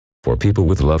For people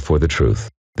with love for the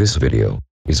truth, this video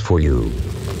is for you.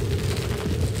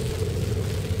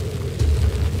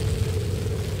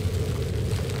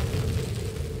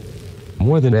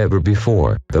 More than ever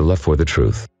before, the love for the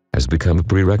truth has become a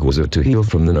prerequisite to heal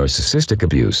from the narcissistic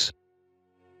abuse.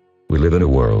 We live in a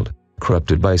world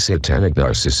corrupted by satanic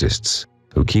narcissists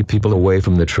who keep people away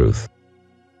from the truth.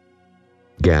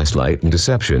 Gaslight and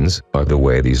deceptions are the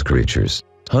way these creatures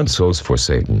hunt souls for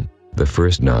Satan, the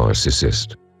first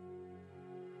narcissist.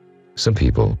 Some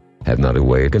people have not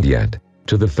awakened yet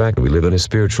to the fact we live in a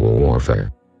spiritual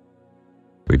warfare.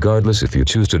 Regardless if you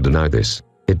choose to deny this,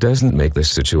 it doesn't make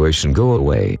this situation go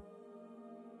away.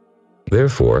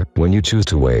 Therefore, when you choose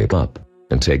to wake up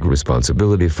and take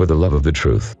responsibility for the love of the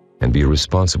truth, and be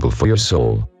responsible for your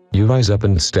soul, you rise up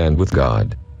and stand with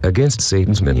God against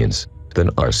Satan's minions, the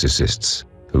narcissists,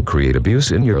 who create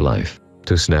abuse in your life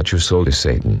to snatch your soul to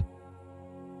Satan.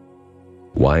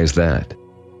 Why is that?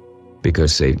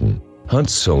 Because Satan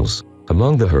hunts souls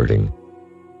among the hurting.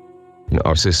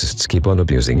 Narcissists keep on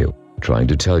abusing you, trying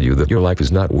to tell you that your life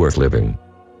is not worth living.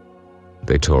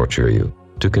 They torture you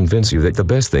to convince you that the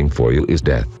best thing for you is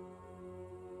death.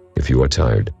 If you are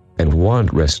tired and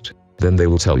want rest, then they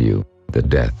will tell you that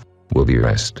death will be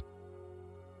rest.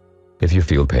 If you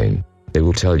feel pain, they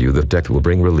will tell you that death will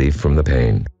bring relief from the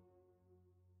pain.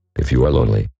 If you are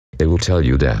lonely, they will tell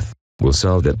you death will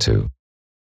solve that too.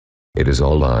 It is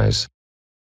all lies.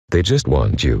 They just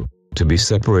want you to be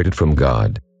separated from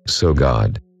God, so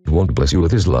God won't bless you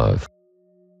with His love.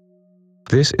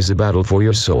 This is a battle for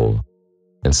your soul,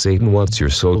 and Satan wants your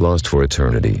soul lost for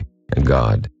eternity, and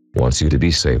God wants you to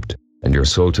be saved and your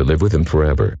soul to live with Him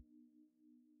forever.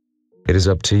 It is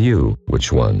up to you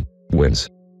which one wins.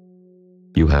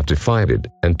 You have to fight it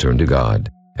and turn to God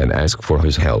and ask for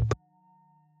His help.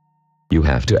 You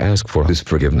have to ask for His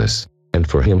forgiveness and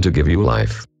for Him to give you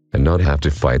life and not have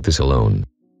to fight this alone.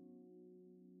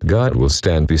 God will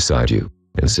stand beside you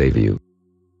and save you.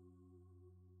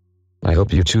 I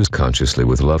hope you choose consciously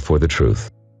with love for the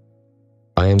truth.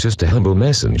 I am just a humble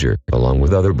messenger, along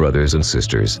with other brothers and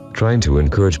sisters, trying to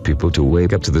encourage people to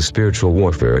wake up to the spiritual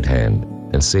warfare at hand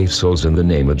and save souls in the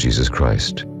name of Jesus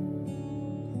Christ.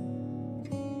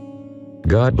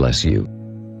 God bless you.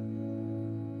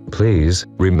 Please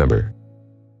remember,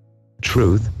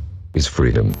 truth is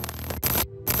freedom.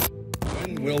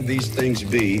 When will these things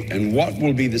be, and what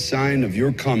will be the sign of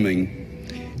your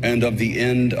coming and of the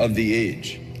end of the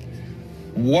age?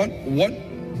 What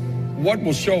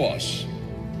will show us?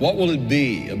 What will it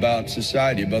be about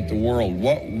society, about the world?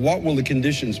 What will the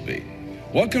conditions be?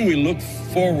 What can we look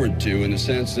forward to in a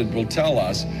sense that will tell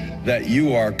us that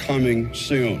you are coming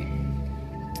soon?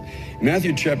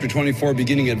 Matthew chapter 24,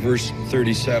 beginning at verse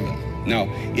 37. Now,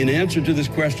 in answer to this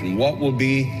question, what will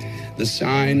be the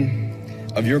sign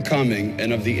of your coming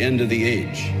and of the end of the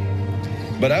age?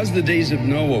 But as the days of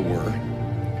Noah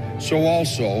were, so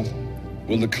also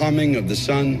will the coming of the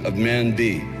Son of Man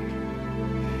be.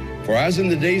 For as in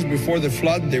the days before the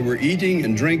flood, they were eating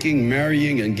and drinking,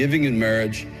 marrying and giving in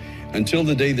marriage, until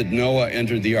the day that Noah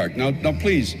entered the ark. Now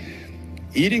please,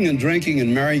 eating and drinking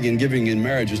and marrying and giving in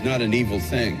marriage is not an evil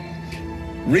thing.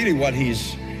 Really what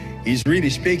he's really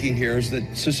speaking here is that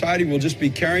society will just be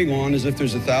carrying on as if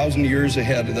there's 1,000 years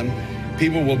ahead of them. Most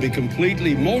people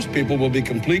will be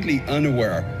completely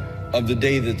unaware of the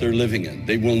day that they're living in.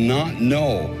 They will not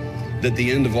know that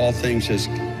the end of all things has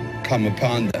come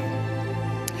upon them.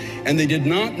 And they did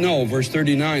not know, verse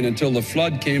 39, until the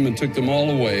flood came and took them all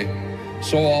away.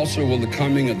 So also will the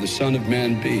coming of the Son of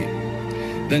Man be.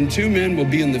 Then two men will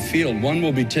be in the field, one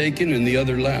will be taken and the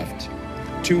other left.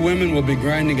 Two women will be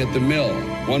grinding at the mill,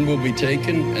 one will be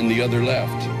taken and the other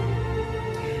left.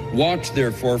 Watch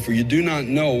therefore, for you do not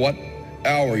know what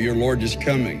hour your Lord is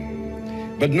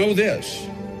coming. But know this,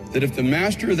 that if the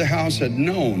master of the house had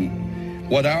known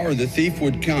what hour the thief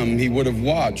would come, he would have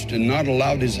watched and not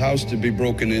allowed his house to be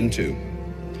broken into.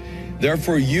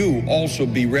 Therefore you also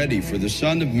be ready, for the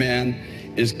Son of Man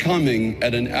is coming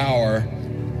at an hour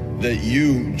that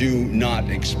you do not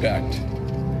expect.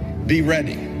 Be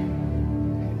ready.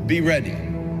 Be ready.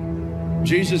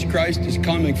 Jesus Christ is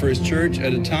coming for His church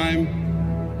at a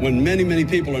time when many, many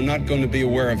people are not going to be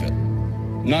aware of it,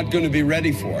 not going to be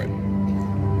ready for it.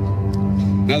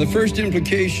 Now, the first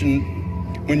implication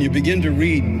when you begin to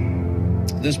read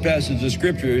this passage of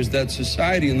Scripture is that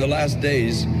society in the last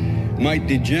days might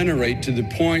degenerate to the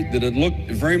point that it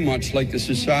looked very much like the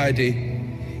society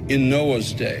in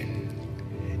Noah's day.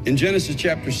 In Genesis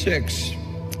chapter 6,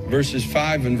 verses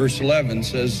 5 and verse 11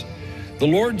 says, "The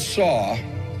Lord saw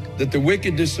that the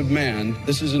wickedness of man,"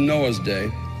 this is in Noah's day,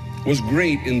 "was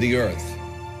great in the earth,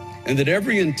 and that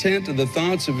every intent of the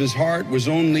thoughts of his heart was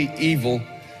only evil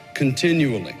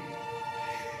continually.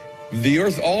 The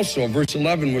earth also, verse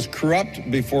 11, was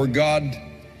corrupt before God,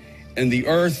 and the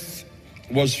earth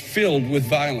was filled with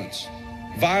violence.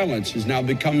 Violence is now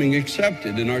becoming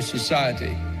accepted in our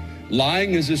society.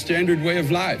 Lying is a standard way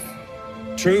of life.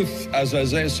 Truth, as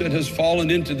Isaiah said, has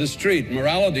fallen into the street.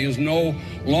 Morality is no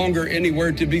longer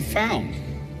anywhere to be found.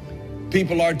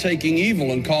 People are taking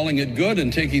evil and calling it good,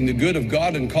 and taking the good of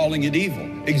God and calling it evil,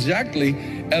 exactly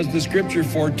as the scripture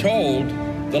foretold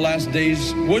the last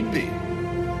days would be.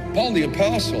 Paul the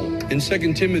Apostle in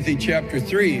 2 Timothy chapter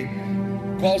 3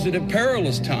 calls it a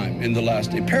perilous time in the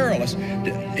last day. Perilous.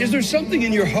 Is there something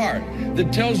in your heart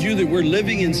that tells you that we're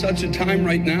living in such a time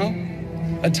right now?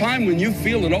 A time when you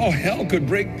feel that all hell could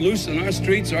break loose in our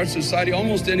streets, our society,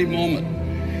 almost any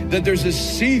moment. That there's a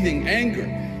seething anger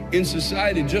in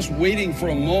society just waiting for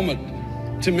a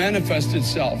moment to manifest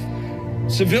itself.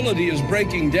 Civility is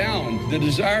breaking down. The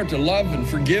desire to love and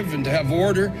forgive and to have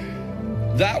order,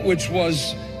 that which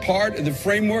was part of the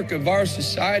framework of our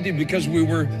society, because we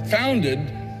were founded,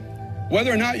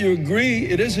 whether or not you agree,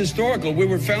 it is historical. We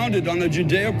were founded on a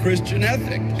Judeo-Christian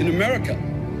ethic in America.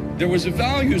 There was a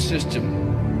value system.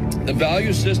 The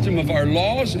value system of our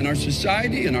laws and our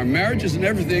society and our marriages and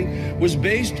everything was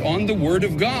based on the Word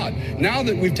of God. Now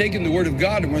that we've taken the Word of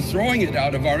God and we're throwing it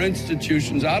out of our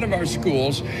institutions, out of our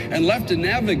schools, and left to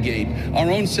navigate our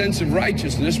own sense of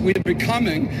righteousness, we are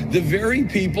becoming the very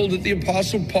people that the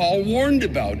Apostle Paul warned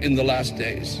about in the last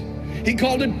days. He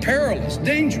called it perilous,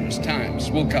 dangerous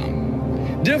times will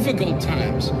come, difficult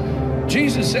times.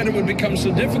 Jesus said it would become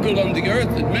so difficult on the earth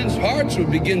that men's hearts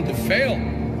would begin to fail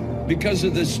because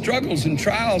of the struggles and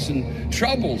trials and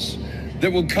troubles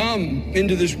that will come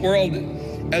into this world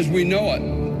as we know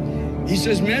it. He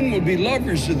says men will be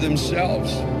lovers of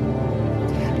themselves,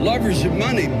 lovers of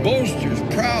money, boasters,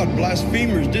 proud,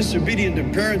 blasphemers, disobedient to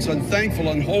parents, unthankful,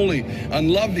 unholy,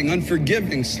 unloving,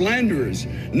 unforgiving, slanderers,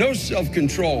 no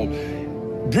self-control,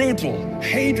 brutal,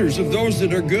 haters of those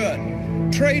that are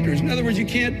good, traitors. In other words, you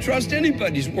can't trust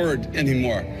anybody's word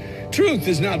anymore. Truth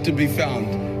is not to be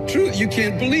found. Truth, you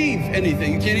can't believe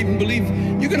anything. You can't even believe,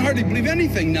 you can hardly believe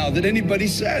anything now that anybody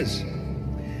says.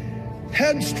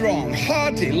 Headstrong,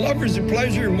 haughty, lovers of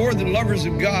pleasure more than lovers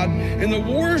of God. And the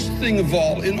worst thing of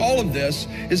all in all of this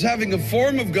is having a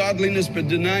form of godliness but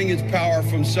denying its power.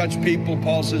 From such people,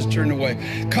 Paul says, turn away.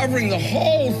 Covering the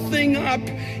whole thing up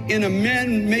in a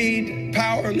man-made,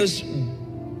 powerless,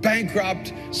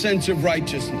 bankrupt sense of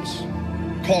righteousness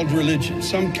called religion,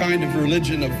 some kind of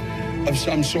religion of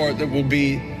some sort that will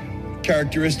be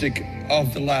characteristic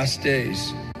of the last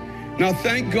days. Now,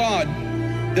 thank God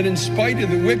that in spite of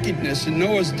the wickedness in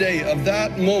Noah's day of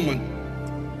that moment,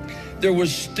 there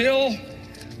was still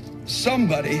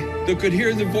somebody that could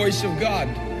hear the voice of God.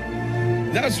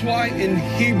 That's why in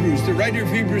Hebrews, the writer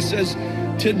of Hebrews says,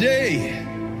 today,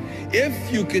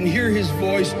 if you can hear his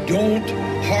voice, don't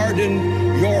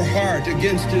harden your heart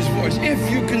against his voice.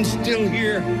 If you can still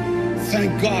hear,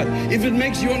 thank God. If it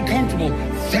makes you uncomfortable,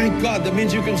 thank God. That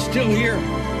means you can still hear.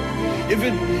 If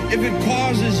it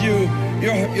causes you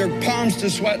your palms to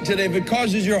sweat today, if it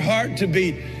causes your heart to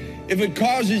beat, if it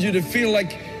causes you to feel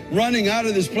like running out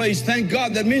of this place, thank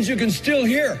God. That means you can still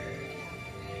hear.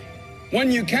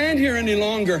 When you can't hear any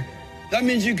longer, that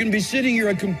means you can be sitting here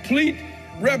a complete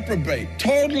reprobate,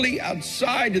 totally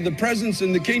outside of the presence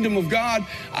and the kingdom of God.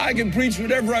 I can preach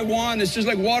whatever I want. It's just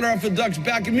like water off a duck's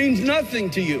back. It means nothing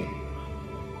to you.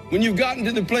 When you've gotten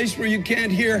to the place where you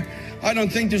can't hear, I don't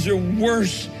think there's a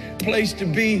worse place to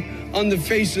be on the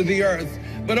face of the earth.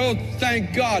 But oh,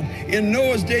 thank God, in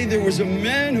Noah's day, there was a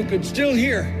man who could still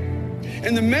hear.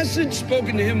 And the message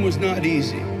spoken to him was not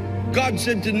easy. God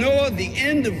said to Noah, the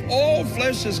end of all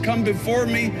flesh has come before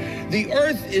me. The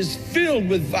earth is filled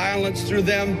with violence through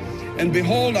them. And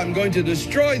behold, I'm going to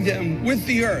destroy them with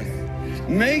the earth.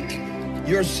 Make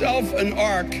yourself an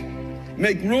ark.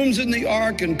 Make rooms in the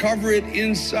ark and cover it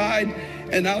inside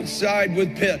and outside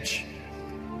with pitch.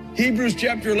 Hebrews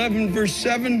chapter 11, verse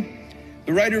 7,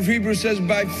 the writer of Hebrews says,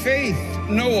 by faith,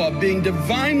 Noah, being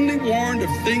divinely warned of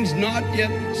things not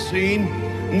yet seen,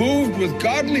 moved with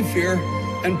godly fear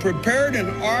and prepared an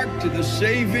ark to the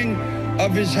saving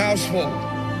of his household.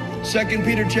 2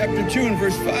 Peter chapter 2 and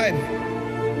verse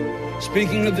 5,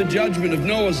 speaking of the judgment of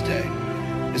Noah's day,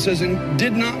 it says, and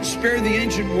did not spare the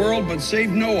ancient world, but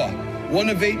saved Noah, one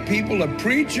of 8 people, a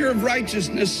preacher of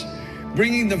righteousness,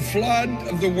 bringing the flood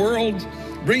of the world,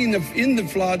 in the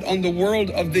flood on the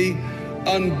world of the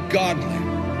ungodly.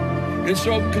 And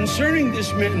so concerning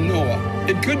this man Noah,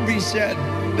 it could be said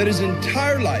that his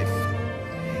entire life,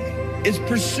 its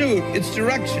pursuit, its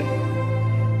direction,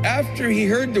 after he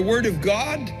heard the word of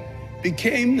God,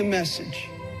 became the message.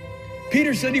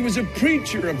 Peter said he was a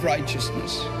preacher of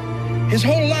righteousness. His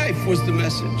whole life was the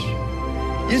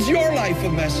message. Is your life a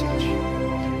message?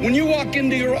 When you walk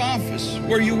into your office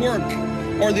where you work,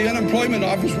 or the unemployment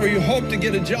office where you hope to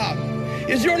get a job,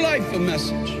 is your life a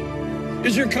message?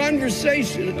 Is your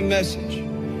conversation a message?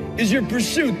 Is your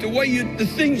pursuit, the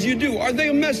things you do, are they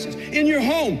a message? In your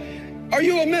home, are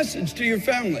you a message to your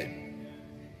family?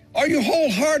 Are you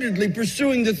wholeheartedly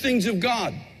pursuing the things of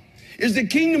God? Is the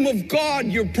kingdom of God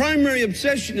your primary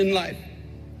obsession in life?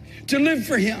 To live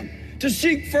for Him, to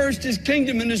seek first His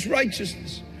kingdom and His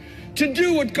righteousness, to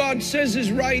do what God says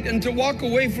is right and to walk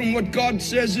away from what God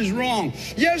says is wrong.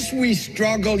 Yes, we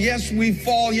struggle. Yes, we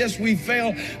fall. Yes, we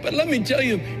fail. But let me tell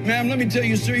you, ma'am, let me tell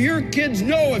you, sir, your kids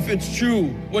know if it's true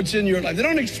what's in your life. They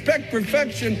don't expect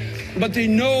perfection, but they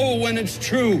know when it's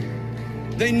true.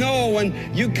 They know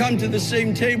when you come to the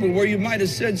same table where you might have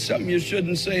said something you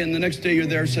shouldn't say, and the next day you're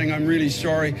there saying, I'm really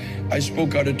sorry, I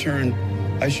spoke out of turn.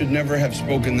 I should never have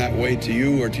spoken that way to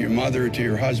you or to your mother or to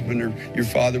your husband or your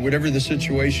father, whatever the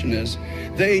situation is.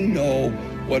 They know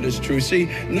what is true. See,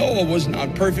 Noah was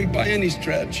not perfect by any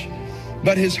stretch,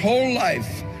 but his whole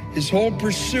life, his whole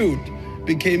pursuit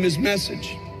became his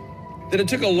message. That it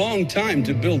took a long time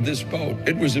to build this boat.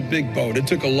 It was a big boat. It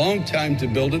took a long time to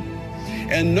build it.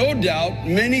 And no doubt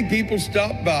many people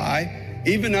stopped by,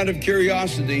 even out of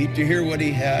curiosity, to hear what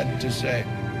he had to say.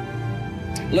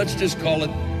 Let's just call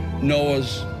it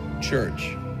Noah's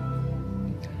church.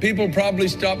 People probably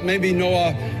stopped. Maybe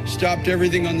Noah stopped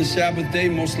everything on the Sabbath day.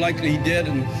 Most likely he did.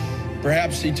 And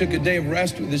perhaps he took a day of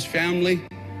rest with his family,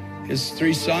 his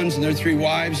 3 sons and their 3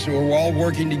 wives, who were all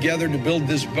working together to build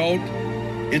this boat.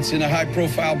 It's in a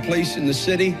high-profile place in the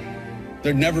city.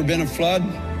 There'd never been a flood,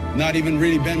 not even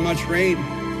really been much rain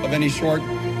of any sort,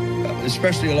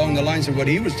 especially along the lines of what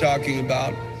he was talking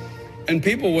about. And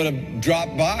people would have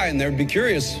dropped by and they'd be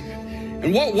curious.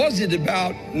 And what was it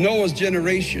about Noah's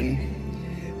generation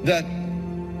that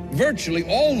virtually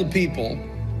all the people,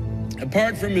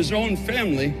 apart from his own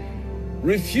family,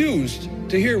 refused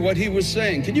to hear what he was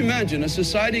saying? Can you imagine? A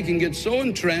society can get so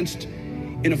entrenched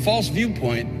in a false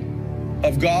viewpoint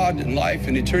of God and life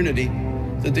and eternity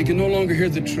that they can no longer hear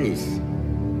the truth.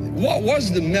 What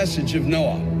was the message of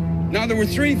Noah? Now, there were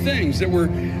 3 things that were,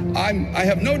 I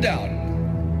have no doubt,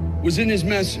 was in his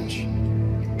message.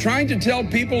 Trying to tell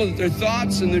people that their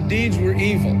thoughts and their deeds were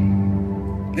evil.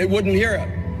 They wouldn't hear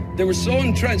it. They were so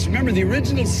entrenched. Remember, the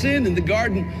original sin in the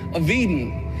Garden of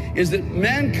Eden is that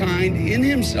mankind in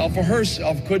himself or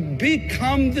herself could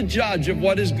become the judge of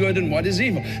what is good and what is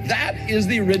evil. That is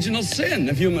the original sin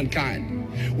of humankind.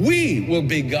 We will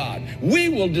be God. We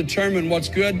will determine what's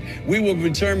good. We will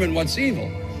determine what's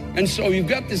evil. And so you've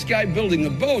got this guy building a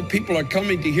boat. People are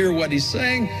coming to hear what he's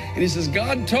saying. And he says,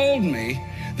 God told me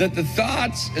that the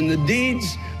thoughts and the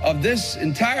deeds of this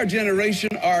entire generation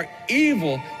are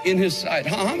evil in his sight.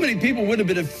 How many people would have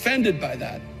been offended by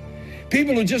that?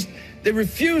 People who just, they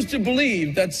refuse to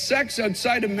believe that sex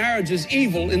outside of marriage is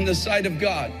evil in the sight of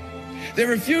God. They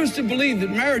refuse to believe that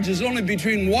marriage is only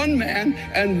between one man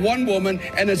and one woman,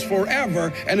 and it's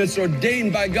forever, and it's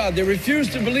ordained by God. They refuse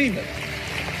to believe it.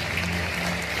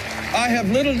 I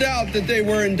have little doubt that they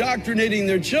were indoctrinating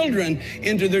their children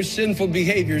into their sinful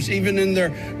behaviors, even in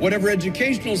their whatever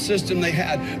educational system they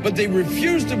had. But they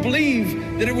refused to believe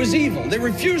that it was evil. They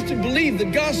refused to believe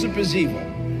that gossip is evil.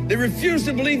 They refuse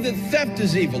to believe that theft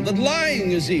is evil, that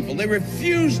lying is evil. They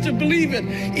refuse to believe it,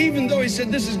 even though he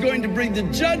said this is going to bring the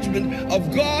judgment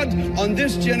of God on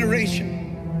this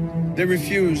generation. They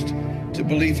refused to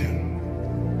believe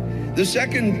him. The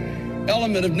second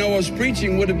element of Noah's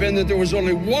preaching would have been that there was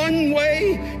only one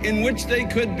way in which they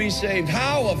could be saved.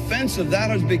 How offensive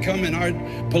that has become in our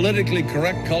politically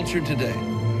correct culture today.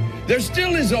 There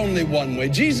still is only one way.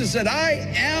 Jesus said, I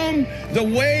am the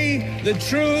way, the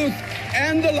truth,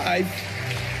 and the life,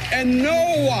 and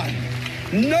no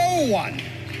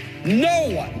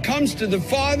one comes to the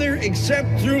Father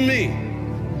except through me.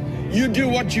 You do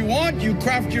what you want, you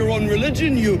craft your own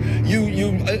religion, you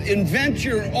invent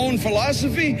your own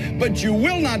philosophy, but you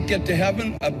will not get to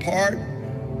heaven apart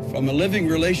from a living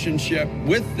relationship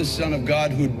with the Son of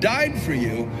God who died for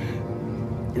you.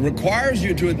 It requires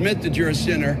you to admit that you're a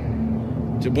sinner,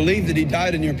 to believe that he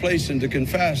died in your place, and to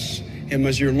confess him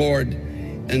as your Lord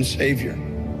and Savior.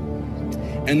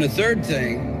 And the third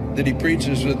thing that he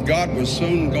preaches that God was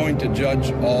soon going to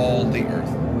judge all the earth.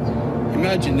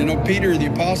 Imagine, you know, Peter the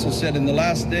apostle said in the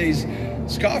last days,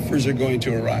 scoffers are going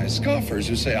to arise. Scoffers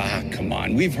who say, come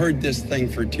on, we've heard this thing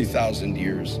for 2,000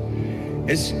 years.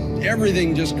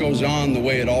 Everything just goes on the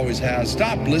way it always has.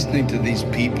 Stop listening to these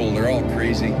people, they're all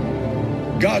crazy.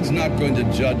 God's not going to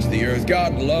judge the earth.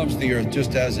 God loves the earth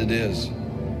just as it is.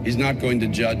 He's not going to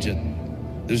judge it.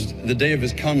 There's the day of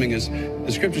his coming is,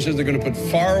 the scripture says they're going to put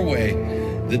far away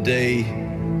the day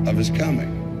of his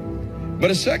coming. But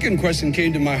a second question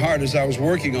came to my heart as I was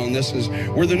working on this is,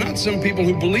 were there not some people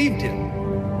who believed him?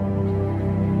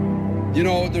 You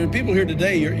know, there are people here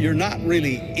today, you're not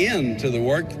really into the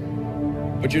work,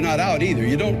 but you're not out either.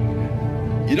 You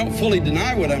don't fully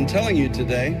deny what I'm telling you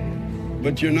today,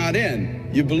 but you're not in.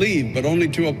 You believe, but only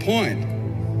to a point.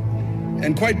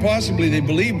 And quite possibly they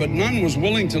believed, but none was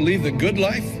willing to leave the good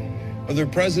life of their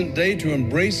present day to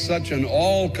embrace such an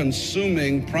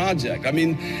all-consuming project. I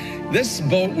mean, this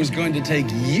boat was going to take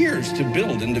years to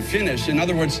build and to finish. In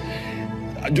other words,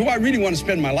 do I really want to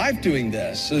spend my life doing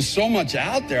this? There's so much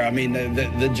out there. I mean,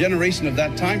 the generation of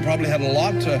that time probably had a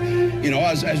lot to, you know,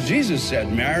 as Jesus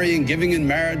said, marrying, giving in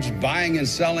marriage, buying and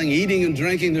selling, eating and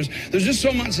drinking. There's just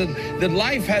so much that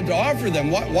life had to offer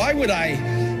them. Why would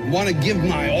I want to give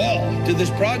my all to this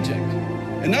project?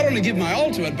 And not only give my all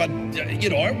to it, but, you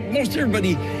know, most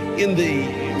everybody in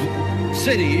the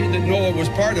city that Noah was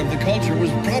part of, the culture, was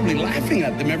probably laughing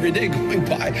at them every day going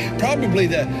by.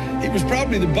 It was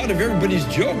probably the butt of everybody's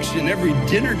jokes in every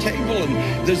dinner table,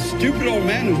 and this stupid old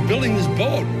man who's building this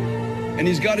boat, and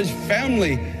he's got his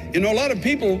family. You know, a lot of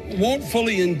people won't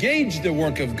fully engage the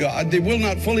work of God. They will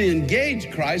not fully engage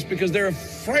Christ because they're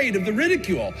afraid of the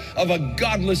ridicule of a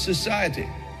godless society.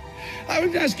 I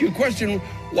would ask you a question,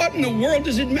 what in the world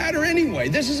does it matter anyway?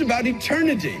 This is about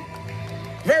eternity.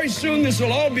 Very soon this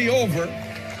will all be over.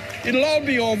 It'll all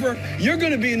be over. You're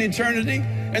going to be in eternity.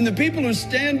 And the people who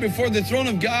stand before the throne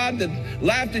of God that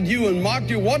laughed at you and mocked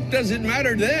you, what does it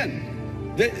matter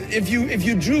then? If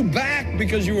you drew back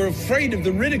because you were afraid of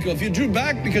the ridicule, if you drew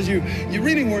back because you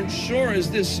really weren't sure, is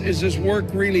this work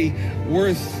really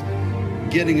worth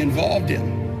getting involved in?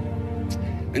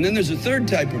 And then there's a third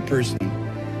type of person.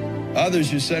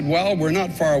 Others who said, well, we're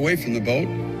not far away from the boat.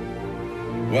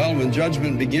 Well, when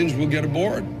judgment begins, we'll get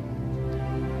aboard.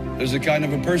 There's a kind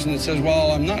of a person that says,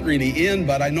 well, I'm not really in,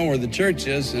 but I know where the church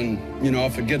is. And, you know,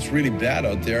 if it gets really bad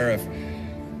out there,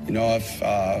 if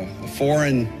a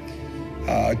foreign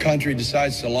country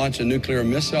decides to launch a nuclear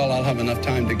missile, I'll have enough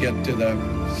time to get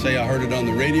to say I heard it on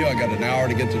the radio. I got an hour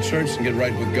to get to church and get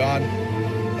right with God.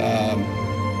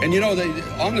 And, you know,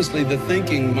 honestly, the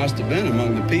thinking must have been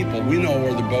among the people. We know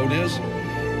where the boat is.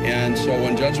 And so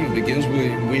when judgment begins,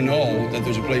 we know that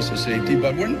there's a place of safety,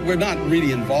 but we're not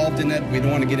really involved in it. We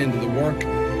don't want to get into the work.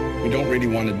 We don't really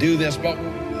want to do this, but,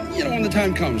 you know, when the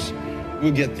time comes,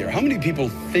 we'll get there. How many people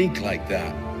think like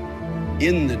that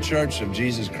in the church of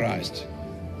Jesus Christ?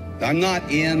 I'm not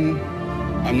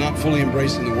fully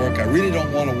embracing the work. I really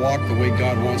don't want to walk the way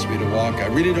God wants me to walk. I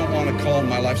really don't want to call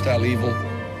my lifestyle evil.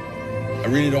 I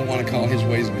really don't want to call his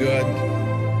ways good.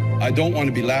 I don't want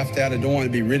to be laughed at. I don't want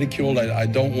to be ridiculed. I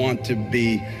don't want to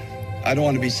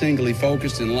be singly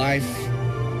focused in life.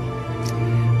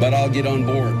 But I'll get on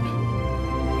board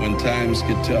when times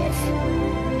get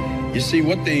tough. You see,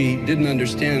 what they didn't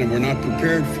understand and were not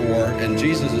prepared for, and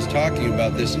Jesus is talking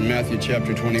about this in Matthew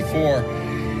chapter 24,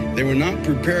 they were not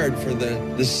prepared for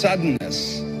the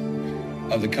suddenness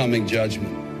of the coming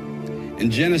judgment. In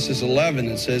Genesis 11,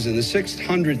 it says, in the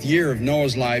 600th year of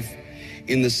Noah's life,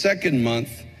 in the second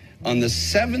month, on the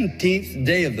 17th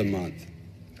day of the month,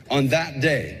 on that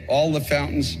day, all the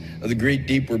fountains of the great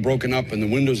deep were broken up and the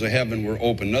windows of heaven were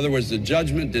open. In other words, the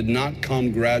judgment did not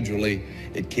come gradually.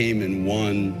 It came in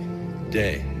one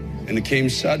day, and it came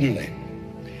suddenly.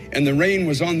 And the rain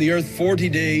was on the earth 40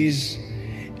 days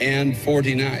and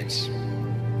 40 nights.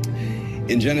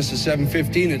 In Genesis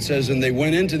 7:15, it says, and they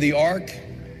went into the ark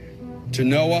to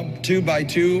Noah, 2 by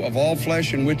 2 of all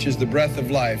flesh, in which is the breath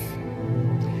of life.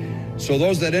 So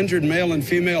those that entered, male and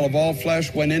female of all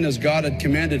flesh, went in as God had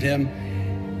commanded him,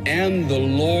 and the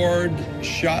Lord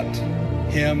shut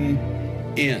him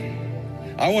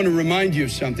in. I want to remind you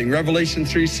of something. Revelation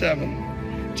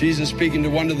 3:7. Jesus speaking to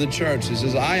one of the church, he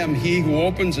says, I am he who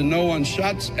opens and no one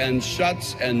shuts, and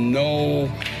shuts and no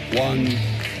one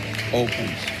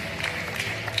opens.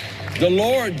 The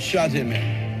Lord shut him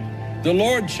in. The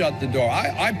Lord shut the door.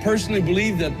 I personally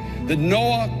believe that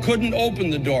Noah couldn't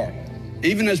open the door.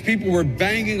 Even as people were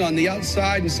banging on the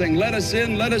outside and saying, let us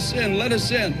in, let us in, let us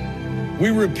in. We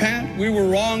repent, we were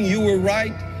wrong, you were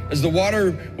right. As the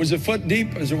water was a foot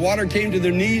deep, as the water came to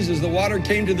their knees, as the water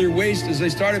came to their waist, as they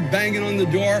started banging on the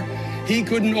door, he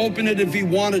couldn't open it if he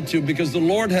wanted to because the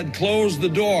Lord had closed the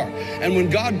door. And when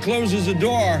God closes a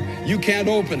door, you can't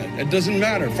open it. It doesn't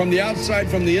matter. From the outside,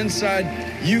 from the inside,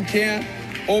 you can't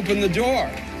open the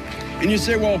door. And you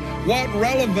say, well, what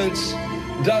relevance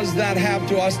does that have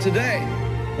to us today?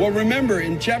 Well, remember,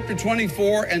 in chapter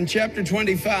 24 and chapter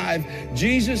 25,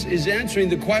 Jesus is answering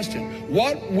the question,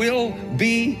 what will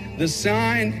be the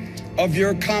sign of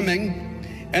your coming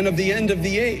and of the end of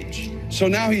the age? So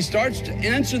now he starts to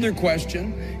answer their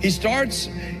question. He starts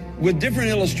with different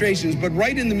illustrations, but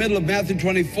right in the middle of Matthew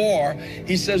 24,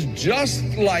 he says, just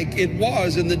like it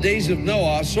was in the days of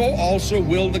Noah, so also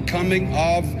will the coming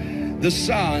of the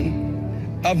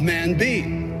Son of Man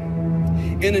be.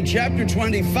 And in chapter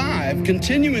 25,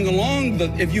 continuing along,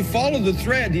 if you follow the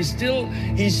thread, he's still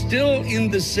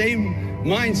in the same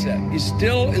mindset. He's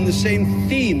still in the same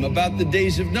theme about the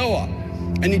days of Noah.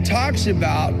 And he talks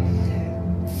about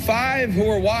 5 who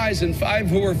are wise and 5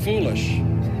 who are foolish.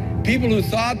 People who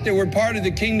thought they were part of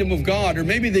the kingdom of God, or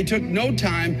maybe they took no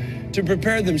time to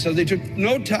prepare themselves. They took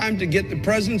no time to get the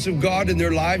presence of God in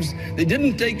their lives. They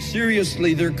didn't take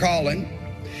seriously their calling.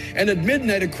 And at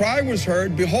midnight, a cry was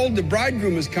heard, behold, the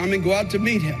bridegroom is coming, go out to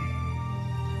meet him.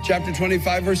 Chapter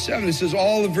 25, verse 7, it says,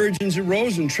 all the virgins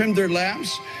arose and trimmed their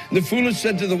lamps. And the foolish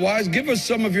said to the wise, give us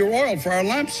some of your oil, for our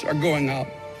lamps are going out.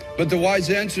 But the wise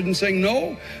answered and saying,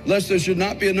 no, lest there should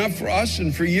not be enough for us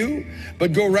and for you,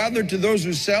 but go rather to those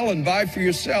who sell and buy for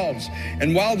yourselves.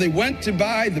 And while they went to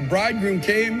buy, the bridegroom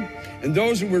came, and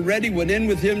those who were ready went in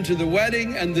with him to the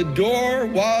wedding, and the door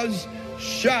was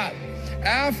shut.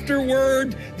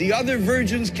 Afterward, the other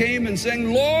virgins came and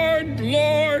saying, Lord,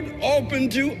 Lord, open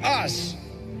to us.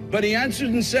 But he answered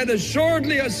and said,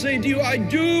 assuredly I say to you, I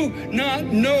do not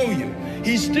know you.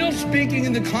 He's still speaking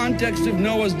in the context of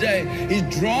Noah's day. He's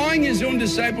drawing his own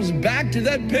disciples back to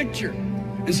that picture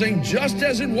and saying, just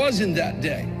as it was in that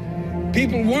day.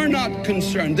 People were not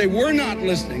concerned. They were not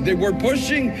listening. They were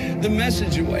pushing the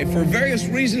message away. For various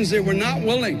reasons, they were not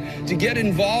willing to get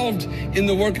involved in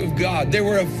the work of God. They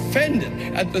were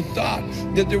offended at the thought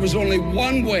that there was only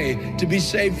one way to be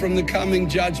saved from the coming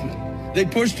judgment. They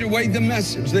pushed away the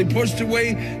message. They pushed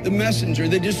away the messenger.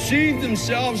 They deceived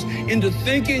themselves into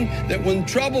thinking that when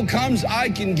trouble comes,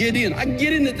 I can get in. I can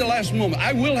get in at the last moment.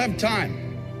 I will have time.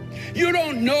 You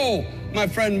don't know, my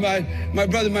friend, my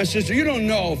brother, my sister, you don't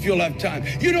know if you'll have time.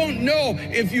 You don't know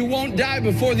if you won't die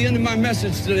before the end of my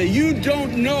message today. You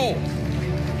don't know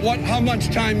how much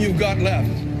time you've got left.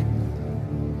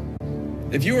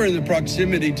 If you were in the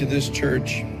proximity to this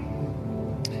church,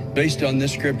 based on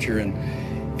this scripture, and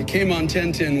it came on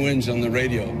 1010 Winds on the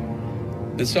radio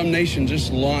that some nation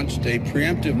just launched a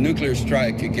preemptive nuclear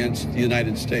strike against the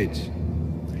United States.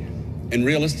 And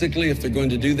realistically, if they're going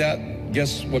to do that,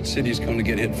 guess what city is going to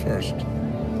get hit first?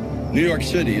 New York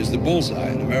City is the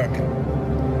bullseye in America.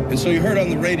 And so you heard on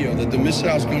the radio that the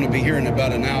missile is going to be here in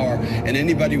about an hour, and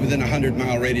anybody within a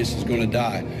 100-mile radius is going to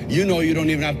die. You know you don't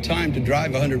even have time to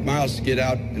drive 100 miles to get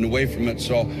out and away from it.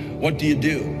 So what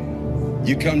do?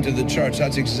 You come to the church.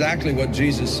 That's exactly what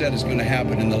Jesus said is going to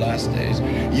happen in the last days.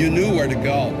 You knew where to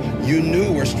go. You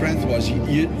knew where strength was.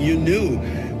 You knew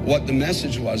what the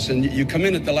message was. And you come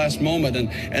in at the last moment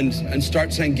and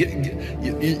start saying,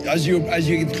 as you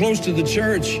get close to the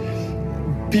church,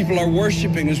 people are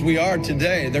worshiping as we are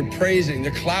today. They're praising,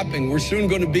 they're clapping. We're soon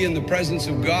going to be in the presence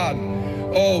of God.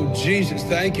 Oh, Jesus,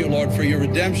 thank you, Lord, for your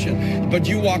redemption. But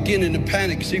you walk in a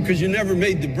panic, see, because you never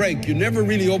made the break. You never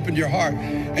really opened your heart.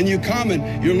 And you come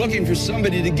and you're looking for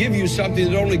somebody to give you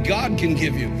something that only God can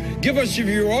give you. Give us of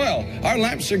your oil. Our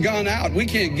lamps are gone out. We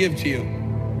can't give to you.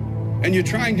 And you're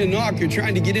trying to knock, you're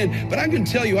trying to get in. But I can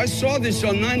tell you, I saw this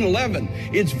on 9/11.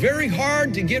 It's very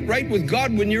hard to get right with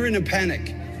God when you're in a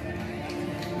panic.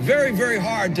 Very, very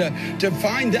hard to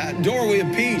find that doorway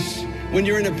of peace when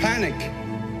you're in a panic.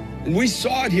 And we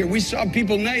saw it here. We saw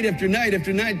people night after night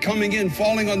after night coming in,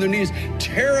 falling on their knees,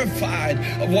 terrified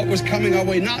of what was coming our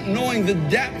way, not knowing the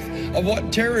depth of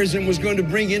what terrorism was going to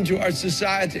bring into our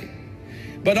society,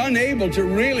 but unable to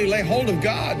really lay hold of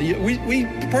God. We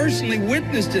personally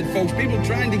witnessed it, folks, people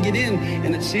trying to get in,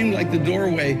 and it seemed like the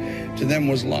doorway to them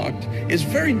was locked. It's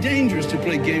very dangerous to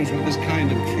play games with this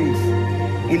kind of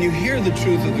truth. When you hear the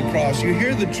truth of the cross, you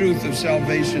hear the truth of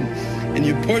salvation, and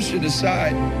you push it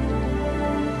aside.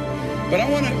 But I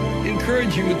want to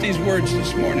encourage you with these words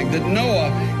this morning, that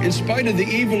Noah, in spite of the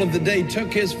evil of the day,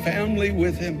 took his family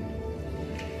with him.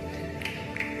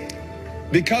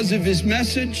 Because of his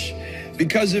message,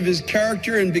 because of his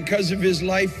character, and because of his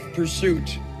life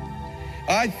pursuit.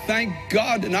 I thank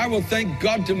God, and I will thank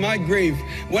God to my grave.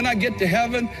 When I get to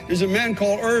heaven, there's a man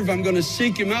called Irv. I'm going to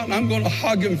seek him out, and I'm going to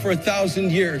hug him for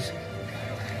 1,000 years.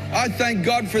 I thank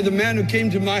God for the man who came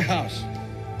to my house.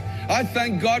 I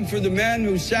thank God for the man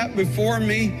who sat before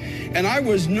me, and I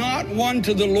was not won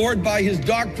to the Lord by his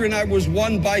doctrine. I was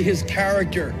won by his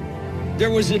character. There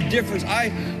was a difference.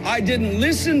 I didn't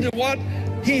listen to what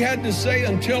he had to say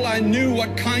until I knew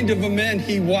what kind of a man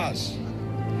he was.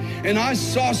 And I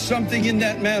saw something in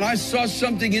that man. I saw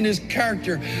something in his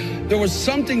character. There was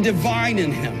something divine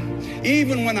in him.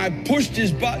 Even when I pushed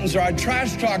his buttons or I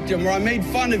trash talked him or I made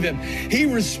fun of him, he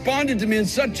responded to me in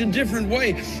such a different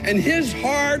way. And his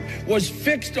heart was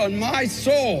fixed on my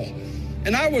soul.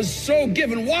 And I was so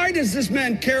given. Why does this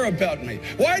man care about me?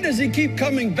 Why does he keep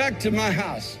coming back to my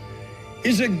house?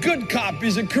 He's a good cop.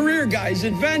 He's a career guy. He's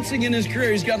advancing in his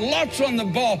career. He's got lots on the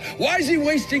ball. Why is he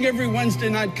wasting every Wednesday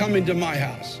night coming to my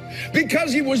house?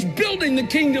 Because he was building the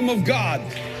kingdom of God.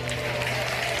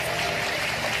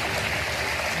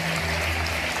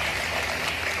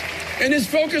 And his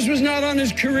focus was not on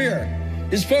his career.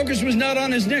 His focus was not on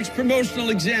his next promotional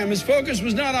exam. His focus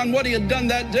was not on what he had done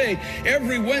that day.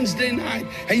 Every Wednesday night,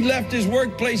 he left his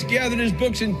workplace, gathered his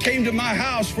books, and came to my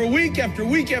house for week after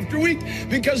week after week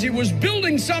because he was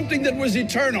building something that was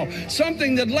eternal,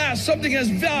 something that lasts, something that has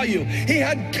value. He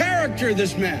had character,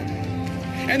 this man.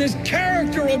 And his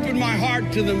character opened my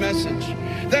heart to the message.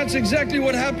 That's exactly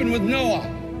what happened with Noah.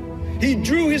 He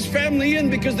drew his family in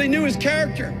because they knew his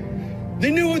character. They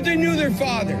knew their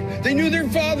father. They knew their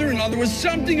father-in-law. There was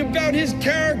something about his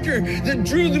character that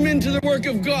drew them into the work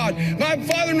of God. My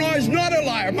father-in-law is not a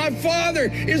liar. My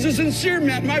father is a sincere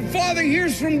man. My father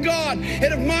hears from God.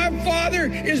 And if my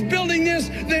father is building this,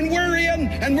 then we're in,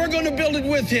 and we're going to build it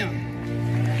with him.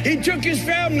 He took his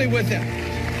family with him.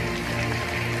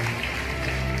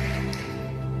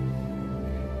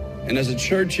 And as a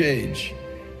church age,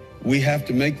 we have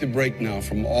to make the break now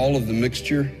from all of the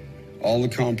mixture, all the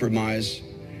compromise,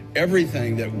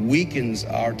 everything that weakens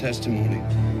our testimony.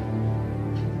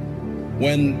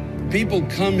 When people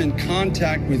come in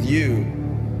contact with you,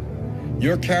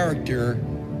 your character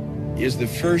is the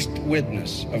first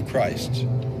witness of Christ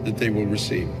that they will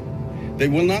receive. They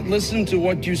will not listen to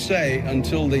what you say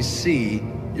until they see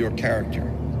your character.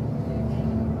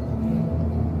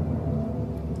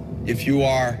 If you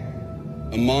are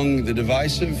among the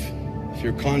divisive, if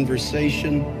your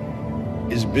conversation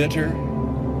is bitter,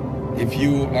 if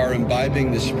you are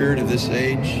imbibing the spirit of this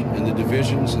age and the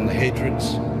divisions and the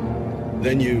hatreds,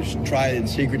 then you try in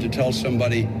secret to tell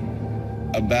somebody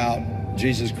about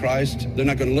Jesus Christ, they're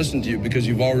not going to listen to you because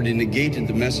you've already negated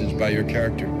the message by your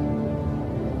character.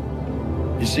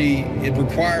 You see, it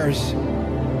requires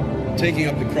taking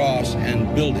up the cross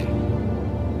and building.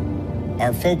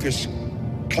 Our focus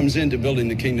comes into building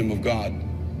the kingdom of God,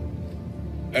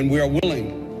 and we are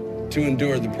willing to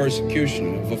endure the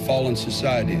persecution of a fallen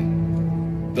society,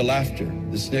 the laughter,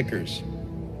 the snickers.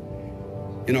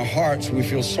 In our hearts, we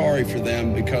feel sorry for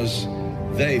them because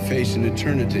they face an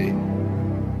eternity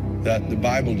that the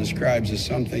Bible describes as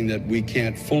something that we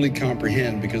can't fully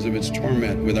comprehend because of its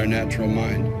torment with our natural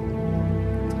mind.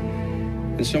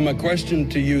 And so my question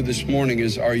to you this morning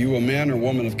is, are you a man or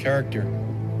woman of character?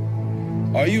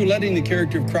 Are you letting the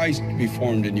character of Christ be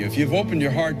formed in you? If you've opened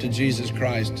your heart to Jesus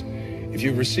Christ, if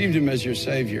you've received him as your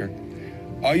Savior,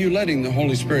 are you letting the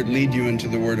Holy Spirit lead you into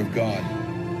the Word of God?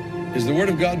 Is the Word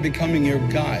of God becoming your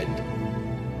guide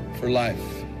for life?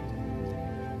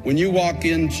 When you walk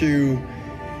into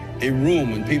a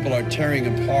room and people are tearing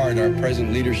apart our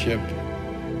present leadership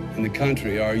in the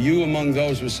country, are you among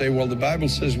those who say, well, the Bible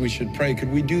says we should pray.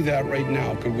 Could we do that right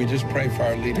now? Could we just pray for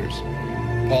our leaders?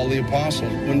 Paul the Apostle,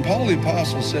 when Paul the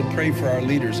Apostle said, pray for our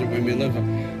leaders that we may live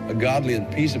a godly and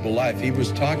peaceable life, he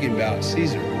was talking about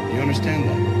Caesar. You understand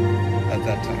that at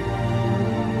that time?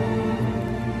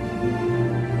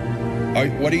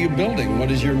 What are you building?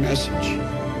 What is your message?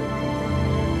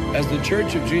 As the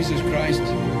Church of Jesus Christ,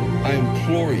 I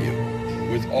implore you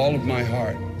with all of my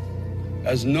heart,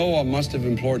 as Noah must have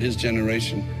implored his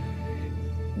generation,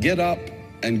 get up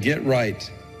and get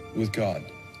right with God.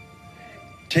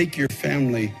 Take your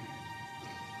family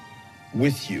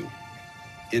with you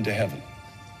into heaven.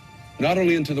 Not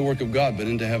only into the work of God, but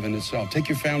into heaven itself. Take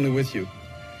your family with you.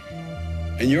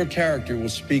 And your character will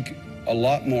speak a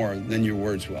lot more than your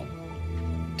words will.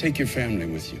 Take your family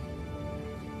with you.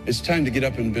 It's time to get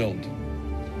up and build.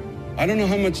 I don't know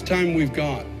how much time we've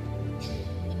got,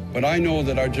 but I know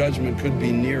that our judgment could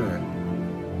be nearer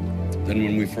than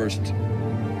when we first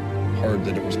heard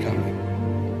that it was coming.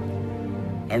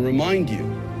 I remind you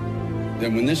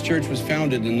that when this church was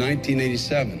founded in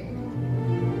 1987,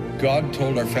 God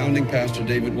told our founding pastor,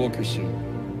 David Wilkerson,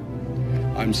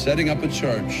 I'm setting up a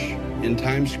church in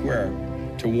Times Square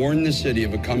to warn the city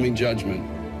of a coming judgment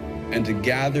and to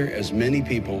gather as many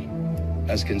people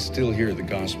as can still hear the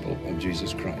gospel of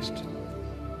Jesus Christ.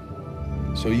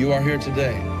 So you are here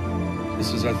today.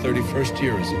 This is our 31st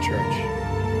year as a church.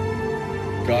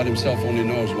 God himself only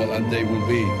knows what that day will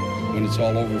be when it's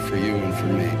all over for you and for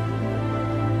me.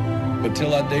 But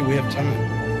till that day, we have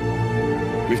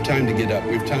time. We have time to get up.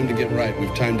 We have time to get right. We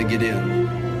have time to get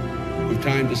in. We have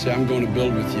time to say, I'm going to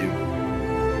build with you,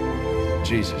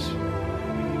 Jesus.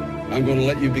 I'm going to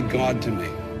let you be God to me.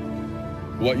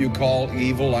 What you call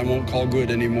evil, I won't call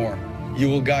good anymore. You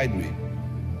will guide me.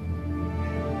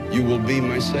 You will be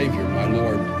my Savior, my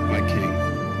Lord, my King.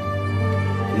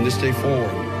 From this day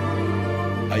forward,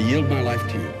 I yield my life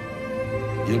to you.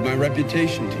 Yield my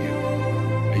reputation to you.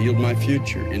 I yield my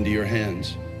future into your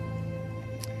hands.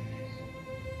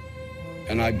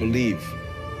 And I believe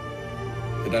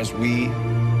that as we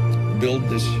build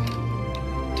this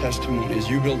testimony, as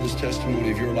you build this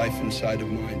testimony of your life inside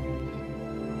of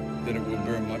mine, that it will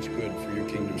bear much good for your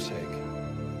kingdom's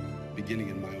sake, beginning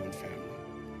in my own family.